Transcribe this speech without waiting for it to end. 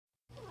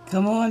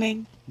Good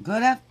morning,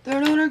 good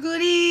afternoon, or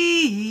good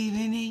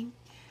evening.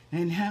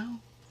 And how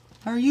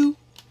are you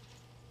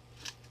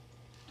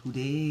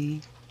today?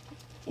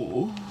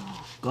 Oh,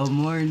 good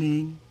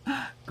morning,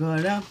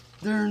 good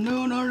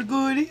afternoon, or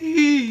good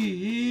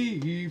evening.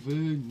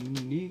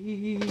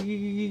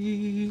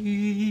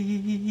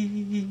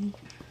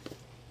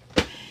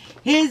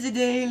 Here's the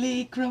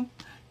daily CRUMB,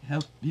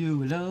 help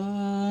you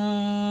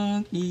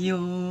along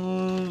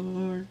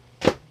your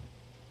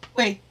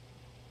way.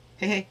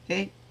 Hey, hey,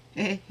 hey,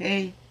 hey,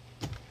 hey.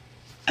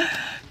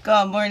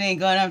 Good morning,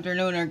 good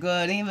afternoon, or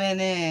good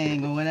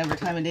evening, or whatever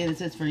time of day this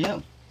is for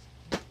you.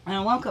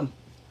 And welcome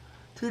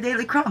to the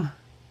Daily CRUMB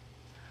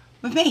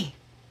with me,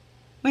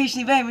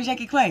 Michelle Baby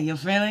Jackie Quay, your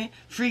friendly,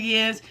 freaky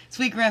ass,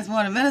 sweetgrass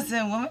water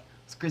medicine woman.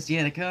 It's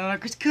Christiana Carr,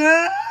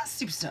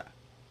 superstar.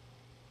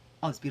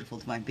 Oh, this beautiful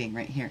divine being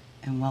right here.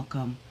 And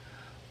welcome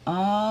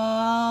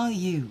all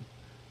you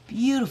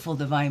beautiful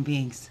divine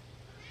beings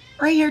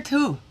right here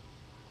too.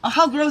 Oh,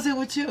 how grows it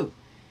with you?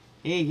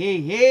 Hey, hey,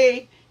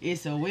 hey,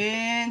 it's a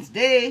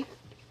Wednesday.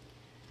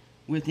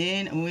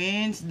 Within a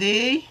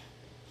Wednesday.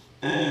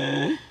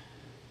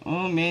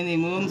 Oh, many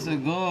moons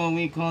ago,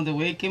 we called the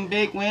Wake and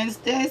Bake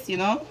Wednesdays, you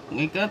know?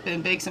 Wake up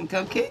and bake some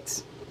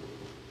cupcakes.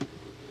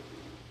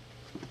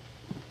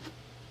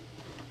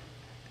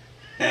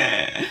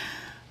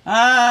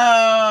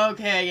 Oh,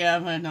 okay, yeah,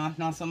 but no,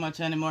 not so much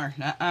anymore.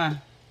 No.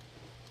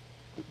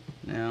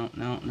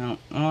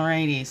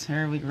 Alrighties,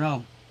 here we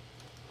go.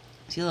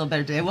 See a little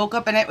better day. I woke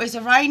up and it was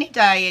a rainy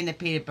day in the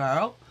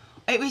Peterborough.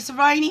 It was a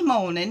rainy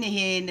morning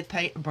here in the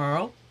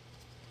Peterborough.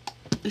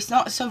 It's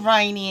not so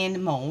rainy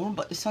anymore,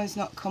 but the sun's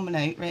not coming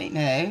out right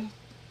now.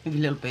 Maybe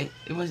a little bit.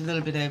 It was a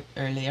little bit out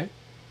earlier.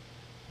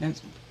 Now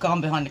it's gone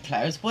behind the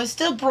clouds, but it's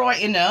still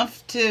bright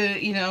enough to,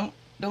 you know,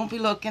 don't be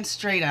looking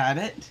straight at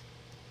it.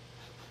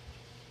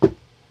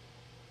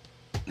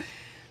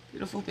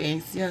 Beautiful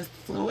beings, yes,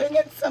 flowing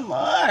in some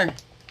more.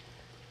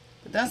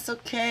 But that's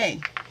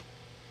okay.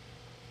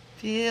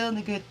 Feel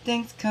the good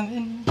things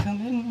coming.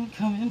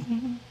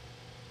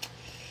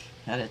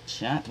 Had a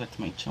chat with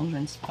my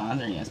children's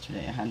father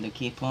yesterday. I had to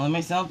keep pulling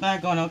myself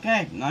back, going,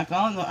 okay, I'm not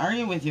going to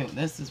argue with you.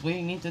 This is what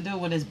you need to do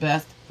what is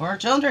best for our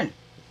children.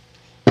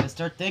 You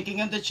start thinking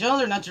of the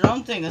children, not your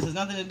own thing. This has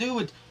nothing to do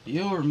with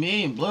you or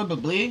me and blah, blah,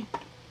 blah. It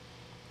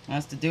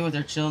has to do with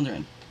our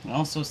children. I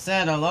also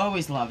said I'll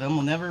always love them.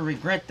 We'll never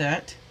regret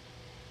that.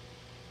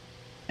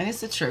 And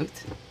it's the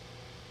truth.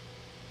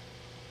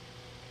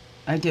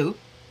 I do.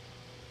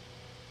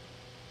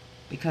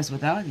 Because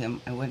without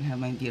him, I wouldn't have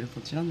my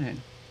beautiful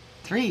children.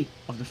 3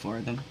 of the 4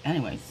 of them.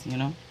 Anyways, you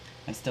know,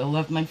 I still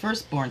love my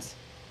firstborns.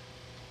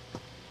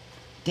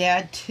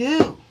 Dad,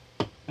 too.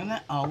 And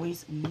I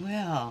always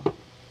will.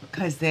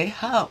 Because they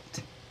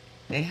helped.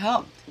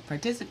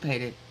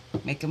 Participated,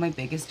 making my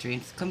biggest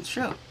dreams come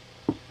true.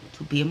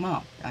 To be a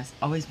mom. That's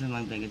always been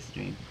my biggest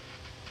dream.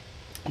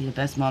 Be the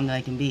best mom that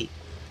I can be.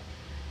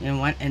 You know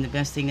what? And the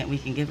best thing that we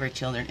can give our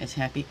children is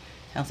happy,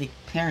 healthy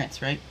parents,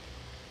 right?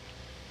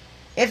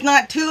 If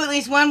not 2, at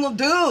least 1 will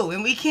do.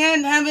 And we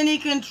can't have any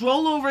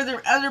control over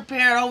the other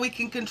parent. All we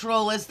can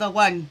control is the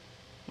one,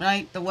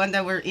 right? The one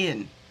that we're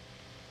in.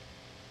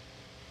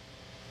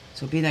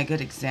 So be that good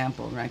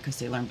example, right? Because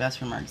they learn best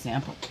from our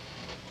example.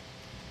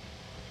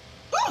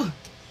 Woo!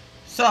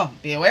 So,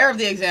 be aware of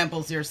the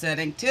examples you're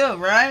setting too,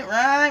 right?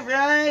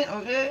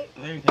 Okay,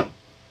 there you go.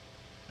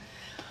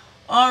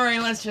 All right,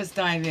 let's just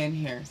dive in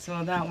here.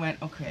 So that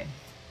went okay.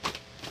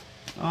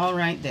 All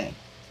right, day.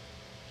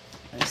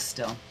 But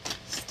still,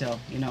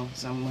 you know,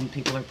 when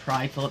people are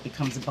prideful, it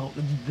becomes about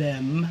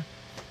them.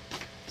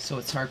 So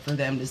it's hard for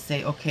them to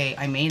say, okay,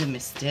 I made a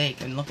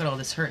mistake, and look at all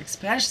this hurt,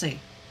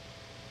 especially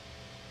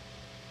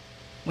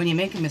when you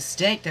make a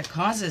mistake that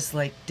causes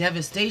like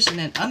devastation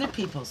in other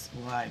people's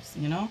lives,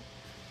 you know?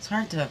 It's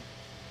hard to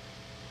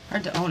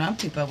own up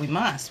to, but we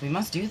must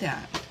do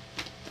that.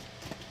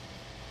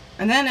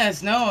 And then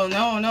as no,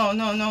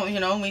 you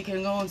know, we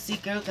can go and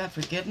seek out that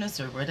forgiveness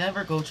or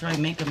whatever, go try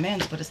and make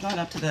amends, but it's not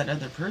up to that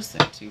other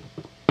person to.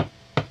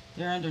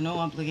 They're under no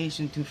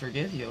obligation to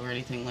forgive you or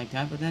anything like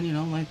that, but then, you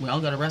know, like, we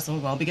all gotta wrestle,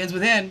 well, it begins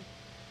within.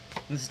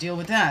 Let's deal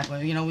with that.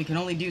 But, you know, we can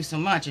only do so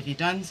much. If you've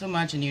done so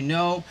much and you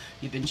know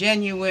you've been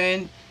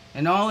genuine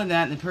and all of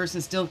that, and the person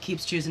still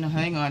keeps choosing to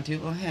hang on to,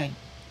 well, hey,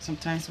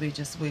 sometimes we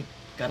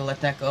gotta let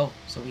that go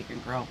so we can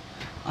grow.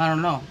 I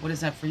don't know. What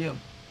is that for you?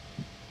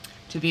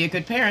 To be a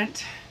good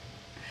parent,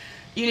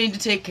 you need to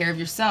take care of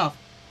yourself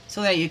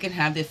so that you can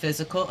have the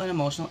physical and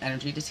emotional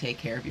energy to take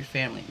care of your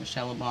family.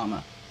 Michelle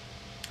Obama.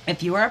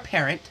 If you are a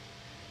parent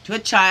to a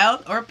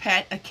child or a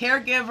pet, a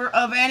caregiver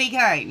of any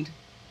kind,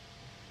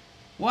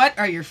 what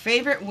are your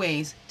favorite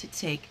ways to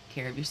take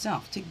care of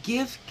yourself? To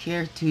give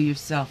care to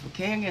yourself.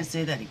 Okay, I'm going to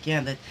say that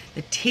again. The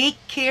take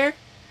care,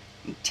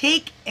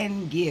 take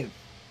and give.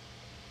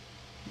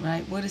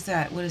 Right? What is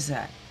that? What is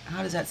that?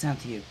 How does that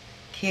sound to you?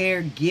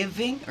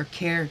 Caregiving or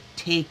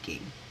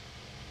caretaking?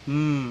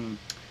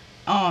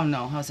 Oh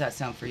no, how's that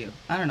sound for you?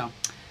 I don't know.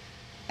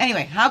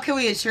 Anyway, how can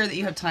we ensure that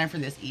you have time for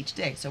this each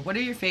day? So what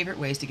are your favorite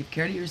ways to give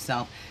care to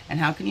yourself, and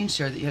how can you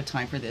ensure that you have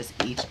time for this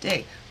each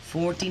day?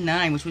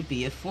 49, which would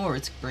be a 4.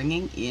 It's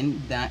bringing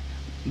in that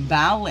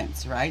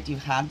balance, right? You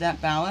have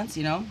that balance,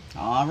 you know.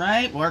 All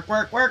right, work,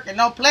 work, work, and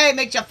no play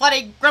makes you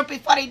funny, grumpy,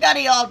 funny,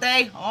 duddy all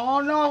day. Oh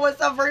no,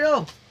 what's up for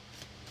you?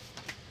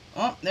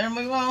 Oh, there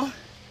we go.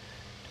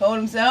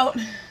 Totem's out.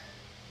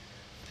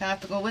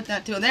 Have to go with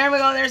that too. There we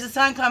go. There's the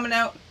sun coming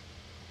out.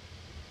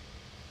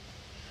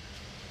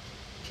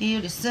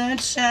 Feel the sun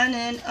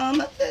shining on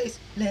my face.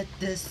 Let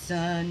the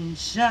sun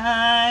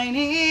shine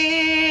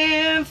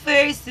in.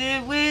 Face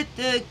it with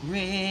a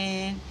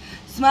grin.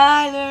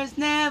 Smilers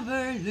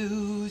never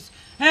lose,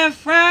 and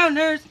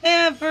frowners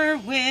never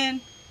win.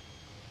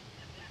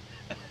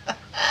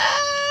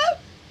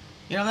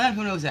 You know that?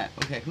 Who knows that?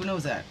 Okay, who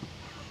knows that?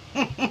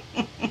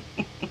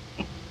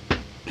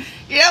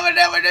 You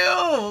never do.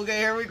 Okay,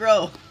 here we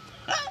go.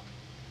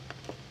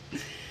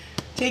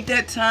 Take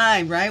that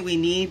time, right? We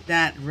need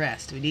that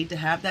rest. We need to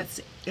have that.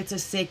 It's a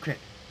sacred,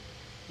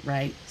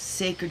 right?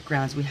 Sacred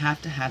grounds. We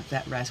have to have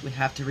that rest. We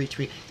have to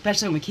retreat.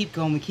 Especially when we keep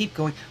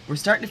going, We're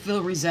starting to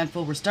feel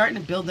resentful. We're starting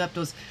to build up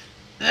those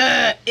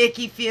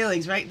icky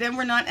feelings, right? Then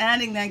we're not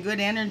adding that good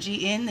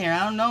energy in there.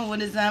 I don't know.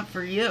 What is that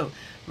for you,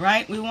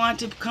 right? We want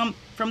to come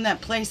from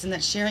that place and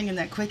that sharing and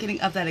that quickening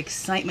of that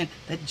excitement,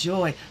 that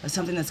joy of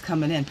something that's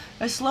coming in.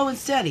 A slow and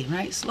steady,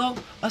 right? Slow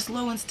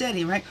and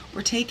steady, right?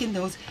 We're taking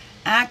those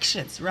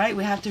actions, right?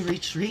 We have to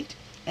retreat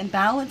and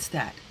balance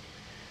that,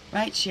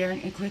 right?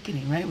 Sharing and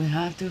quickening, right? We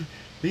have to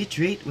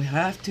retreat. We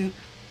have to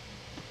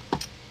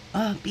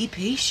be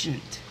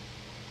patient.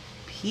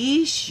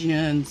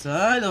 Patience.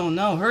 I don't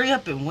know. Hurry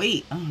up and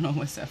wait. I don't know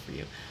what's that for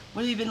you.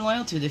 What have you been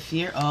loyal to? The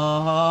fear?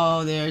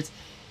 Oh, there's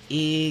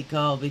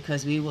ego,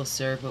 because we will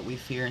serve what we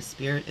fear, and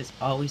spirit is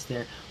always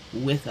there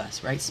with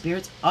us, right?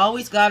 Spirit's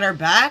always got our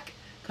back,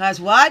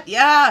 because what?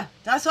 Yeah,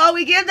 that's all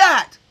we give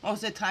that.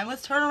 Most of the time.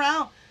 Let's turn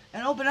around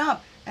and open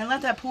up and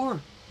let that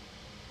pour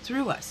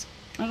through us.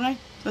 All right?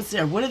 Let's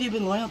there. What have you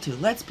been loyal to?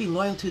 Let's be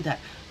loyal to that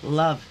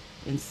love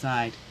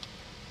inside,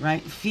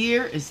 right?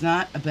 Fear is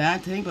not a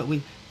bad thing, but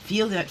we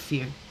feel that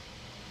fear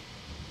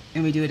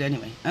and we do it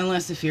anyway.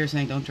 Unless the fear is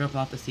saying, don't jump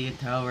off the CN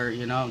Tower,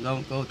 you know,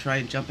 don't go try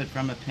and jump it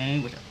from a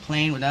plane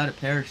without a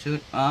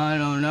parachute. I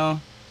don't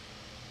know.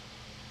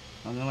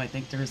 Although I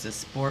think there is a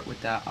sport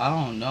with that. I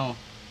don't know.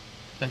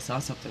 I saw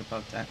something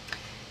about that.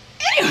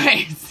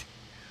 Anyways,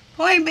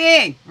 point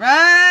being,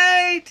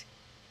 right?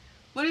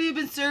 What have you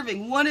been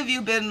serving? What have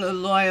you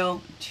been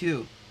loyal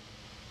to?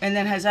 And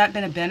then has that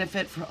been a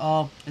benefit for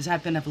all? Has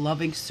that been a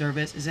loving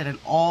service? Is it an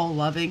all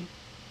loving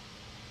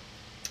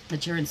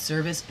that you're in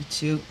service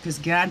to? Because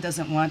God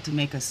doesn't want to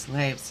make us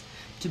slaves.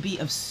 To be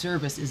of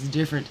service is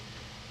different,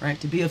 right?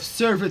 To be of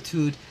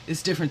servitude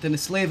is different than a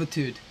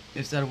slavitude.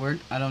 Is that a word?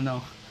 I don't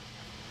know.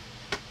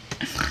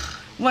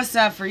 What's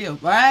that for you?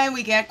 Right?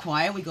 We get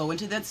quiet. We go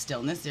into that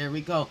stillness. There we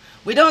go.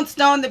 We don't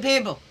stone the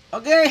people.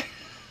 Okay?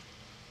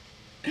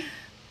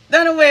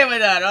 Done away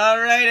with that.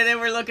 All right. And then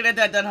we're looking at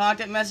that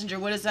haunted messenger.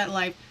 What is that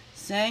life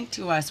saying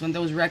to us when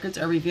those records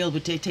are revealed? We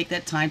take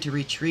that time to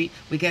retreat.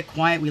 We get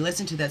quiet. We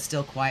listen to that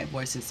still quiet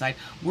voice inside.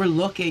 We're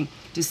looking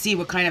to see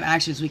what kind of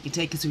actions we can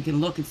take, because we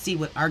can look and see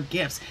what our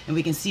gifts, and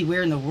we can see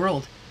where in the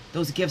world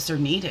those gifts are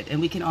needed,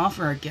 and we can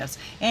offer our gifts.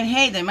 And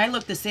hey, they might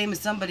look the same as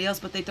somebody else,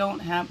 but they don't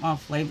have all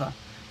flavor,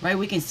 right?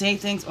 We can say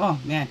things.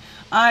 Oh man,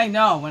 I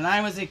know when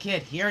I was a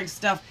kid hearing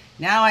stuff.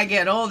 Now I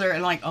get older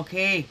and like,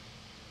 okay,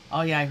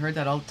 oh yeah, I heard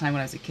that all the time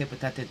when I was a kid, but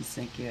that didn't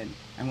sink in.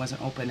 I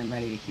wasn't open and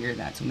ready to hear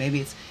that. So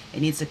maybe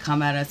it needs to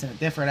come at us in a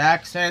different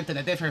accent, in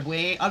a different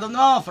way. I don't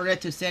know, for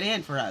it to set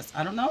in for us.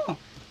 I don't know.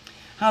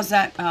 How's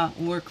that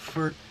work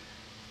for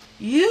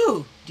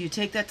you? Do you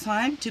take that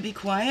time to be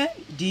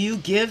quiet? Do you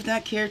give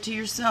that care to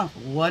yourself?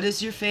 What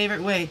is your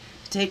favorite way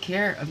to take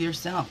care of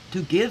yourself,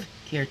 to give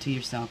care to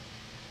yourself?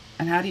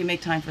 And how do you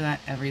make time for that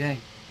every day?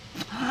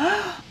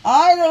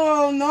 I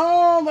don't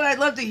know, but I'd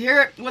love to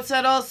hear it. What's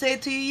that all say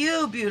to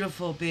you,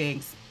 beautiful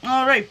beings?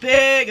 All right,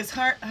 biggest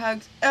heart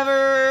hugs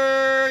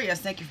ever.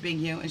 Yes, thank you for being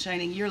you and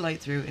shining your light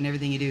through in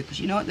everything you do. Because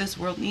you know what? This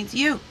world needs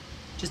you.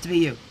 Just to be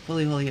you.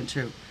 Fully, holy, and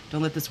true.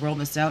 Don't let this world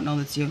miss out. Know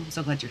that's you. I'm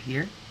so glad you're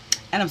here.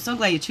 And I'm so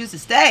glad you choose to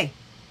stay.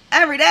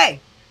 Every day.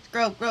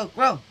 Grow, grow,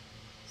 grow.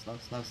 Slow,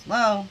 slow,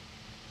 slow.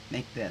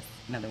 Make this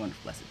another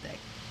wonderful, blessed day.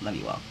 Love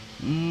you all.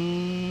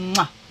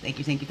 Mwah. Thank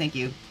you, thank you, thank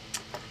you.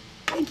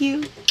 Thank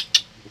you.